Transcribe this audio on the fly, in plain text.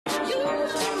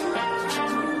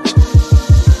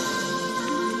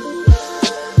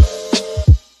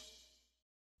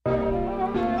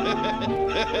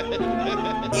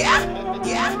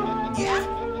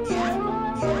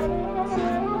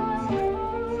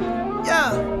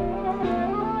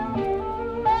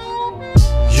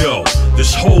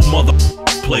this whole mother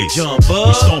place.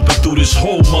 We stomping through this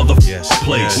whole mother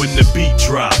place. When the beat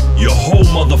drop, your whole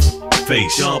mother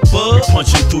face. We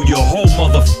punching through your whole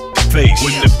mother face.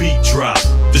 When the beat drop,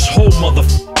 this whole mother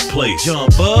place.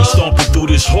 We stomping through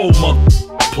this whole mother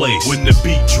place. When the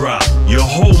beat drop, your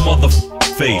whole mother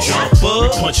face. We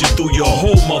punching through your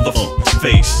whole mother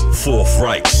face. Fourth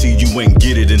right, see you ain't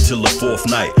get it until the fourth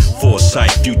night.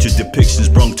 Foresight, future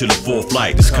depictions brung to the fourth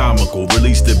light. It's comical,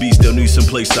 release the beast, they'll need some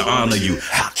place to honor you.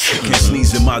 Can't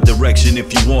sneeze in my direction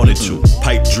if you wanted to.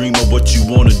 Pipe dream of what you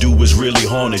wanna do is really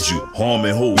haunted you.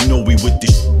 Harming who? You know we with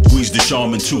this squeeze the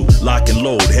Shaman too. Lock and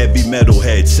load, heavy metal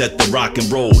head, set the rock and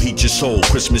roll. Heat your soul,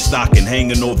 Christmas stocking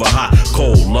hanging over hot,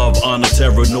 cold. Love, honor,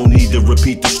 terror, no need to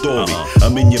repeat the story.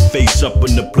 I'm in your face, up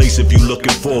in the place if you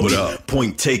looking for me.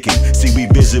 Point taken, see we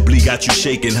visibly got you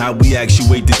shaking. How we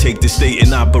actuate to take the state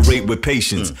and operate with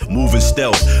patience. Moving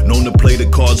stealth, known to play the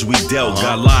cards we dealt.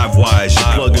 Got live wires,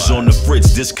 your plug is on the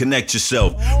fritz, disconnect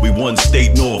yourself. We one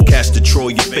state north, cast the Troy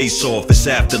your face off. It's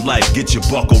Afterlyfe, get your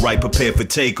buckle right, prepare for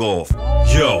takeoff.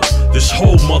 Yo, this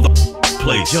whole mother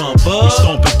place. We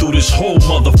stomping through this whole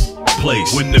mother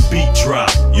place. When the beat drop,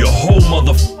 your whole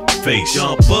mother face.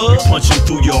 We punching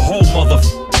through your whole mother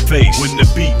face. When the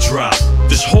beat drop,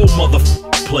 this whole mother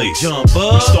place.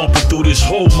 We stomping through this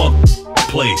whole mother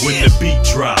place. When the beat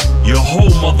drop, your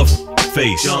whole mother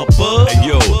face. Hey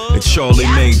yo, it's Charlie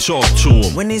Mayne, talk to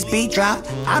him. When this beat drop,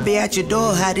 I'll be at your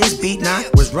door, how this beat knock.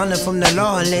 Was running from the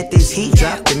law and let this heat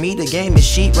drop. To me the game is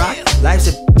sheetrock. Life's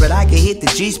a but I can hit the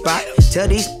G-spot. Tell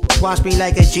these watch me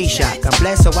like a G-shot. I'm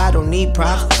blessed so I don't need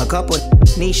props. A couple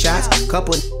knee shots,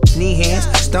 couple knee hands.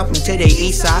 Stomp them till they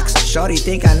eat socks. Shorty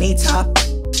think I need top.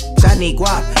 I need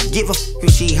guap, give a f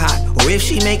if she hot, or if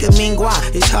she make a mean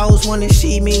guap. These hoes wanna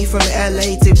see me from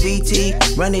LA to BT,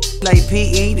 running like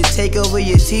PE to take over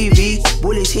your TV.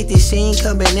 Bullets hit the scene,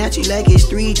 coming at you like it's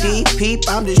 3D. Peep,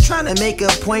 I'm just trying to make a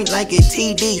point like a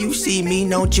TD. You see me,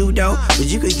 don't you though? But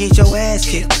you could get your ass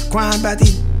kicked. Crying about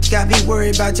these got me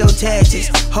worried about your taxes.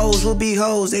 Hoes will be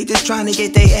hoes, they just trying to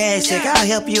get their ass kicked. I'll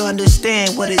help you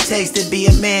understand what it takes to be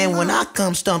a man when I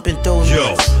come stomping through.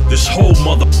 Yo, this whole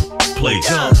mother place.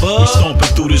 We stomping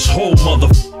through this whole mother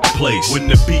place. When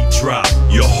the beat drop,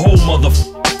 your whole mother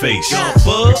face.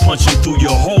 We punching through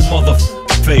your whole mother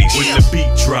face. When the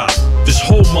beat drop, this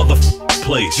whole mother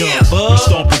place. We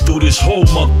stomping through this whole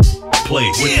mother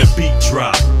place. When the beat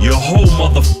drop, your whole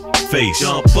mother face.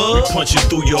 We punching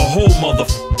through your whole mother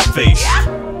face.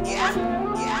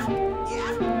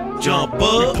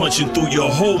 We punching through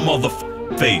your whole mother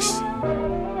face.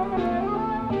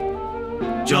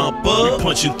 We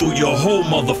punching through your whole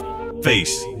mother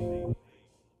face.